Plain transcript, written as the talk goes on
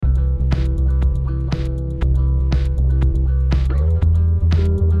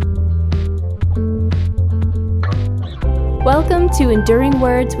Welcome to Enduring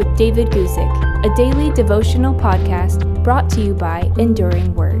Words with David Guzik, a daily devotional podcast brought to you by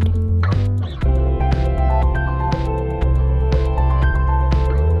Enduring Word.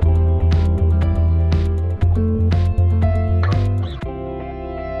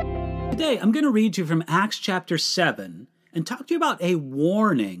 Today, I'm going to read you from Acts chapter 7 and talk to you about a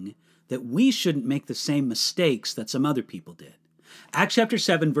warning that we shouldn't make the same mistakes that some other people did. Acts chapter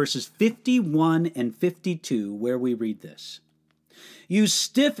 7, verses 51 and 52, where we read this. You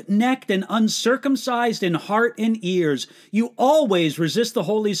stiff-necked and uncircumcised in heart and ears, you always resist the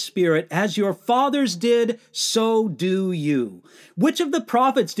Holy Spirit, as your fathers did, so do you. Which of the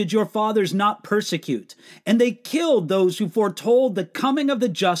prophets did your fathers not persecute? And they killed those who foretold the coming of the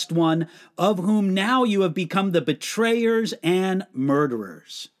Just One, of whom now you have become the betrayers and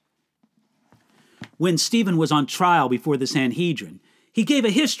murderers. When Stephen was on trial before the Sanhedrin, he gave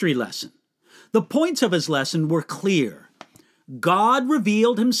a history lesson. The points of his lesson were clear. God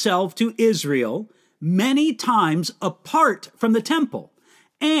revealed himself to Israel many times apart from the temple,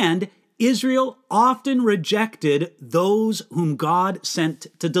 and Israel often rejected those whom God sent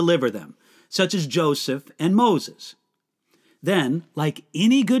to deliver them, such as Joseph and Moses. Then, like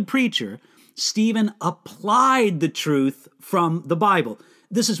any good preacher, Stephen applied the truth from the Bible.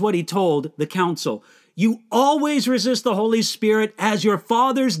 This is what he told the council. You always resist the Holy Spirit, as your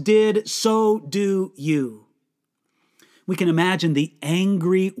fathers did, so do you. We can imagine the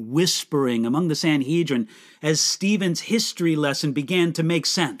angry whispering among the Sanhedrin as Stephen's history lesson began to make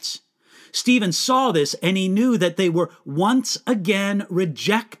sense. Stephen saw this and he knew that they were once again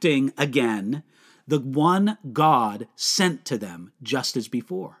rejecting the one God sent to them just as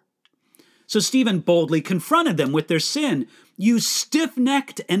before. So Stephen boldly confronted them with their sin. You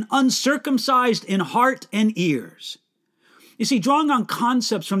stiff-necked and uncircumcised in heart and ears. You see, drawing on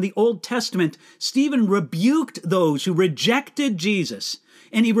concepts from the Old Testament, Stephen rebuked those who rejected Jesus,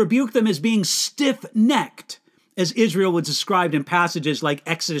 and he rebuked them as being stiff-necked, as Israel was described in passages like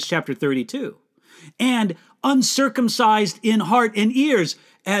Exodus chapter 32, and uncircumcised in heart and ears,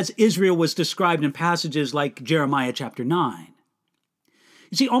 as Israel was described in passages like Jeremiah chapter 9.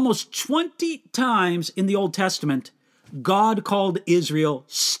 You see, almost 20 times in the Old Testament, God called Israel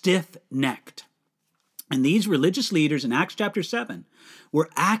stiff-necked. And these religious leaders in Acts chapter 7 were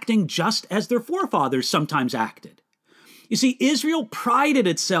acting just as their forefathers sometimes acted. You see, Israel prided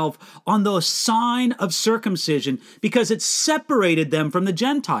itself on the sign of circumcision because it separated them from the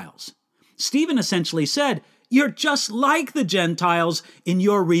Gentiles. Stephen essentially said, you're just like the Gentiles in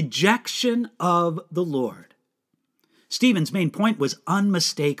your rejection of the Lord. Stephen's main point was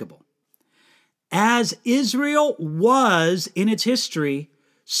unmistakable. As Israel was in its history,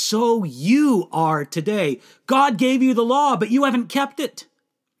 so you are today. God gave you the law, but you haven't kept it.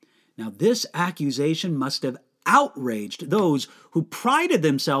 Now, this accusation must have outraged those who prided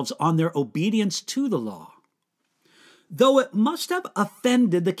themselves on their obedience to the law. Though it must have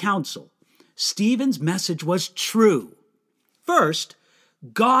offended the council, Stephen's message was true. First,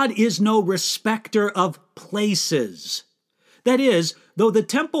 God is no respecter of places. That is, though the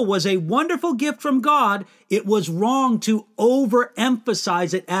temple was a wonderful gift from God, it was wrong to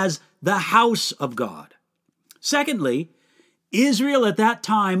overemphasize it as the house of God. Secondly, Israel at that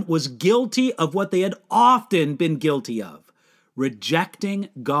time was guilty of what they had often been guilty of, rejecting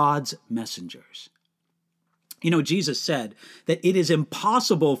God's messengers. You know, Jesus said that it is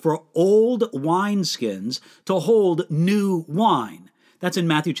impossible for old wineskins to hold new wine. That's in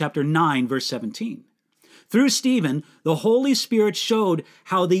Matthew chapter 9, verse 17. Through Stephen, the Holy Spirit showed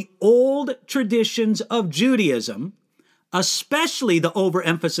how the old traditions of Judaism, especially the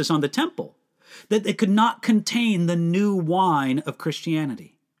overemphasis on the temple, that they could not contain the new wine of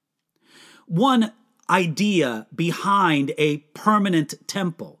Christianity. One idea behind a permanent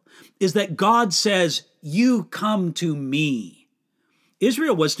temple is that God says, you come to me.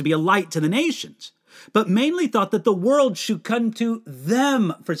 Israel was to be a light to the nations, but mainly thought that the world should come to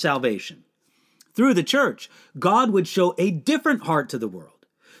them for salvation. Through the church, God would show a different heart to the world.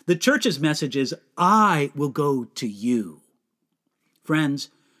 The church's message is, I will go to you. Friends,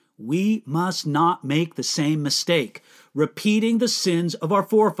 we must not make the same mistake, repeating the sins of our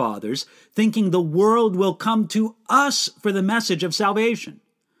forefathers, thinking the world will come to us for the message of salvation.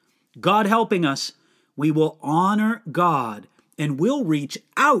 God helping us, we will honor God and we'll reach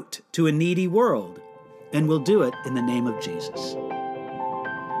out to a needy world, and we'll do it in the name of Jesus.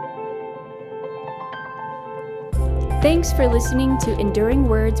 Thanks for listening to Enduring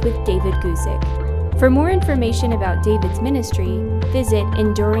Words with David Guzik. For more information about David's ministry, visit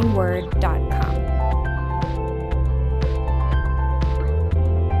enduringword.com.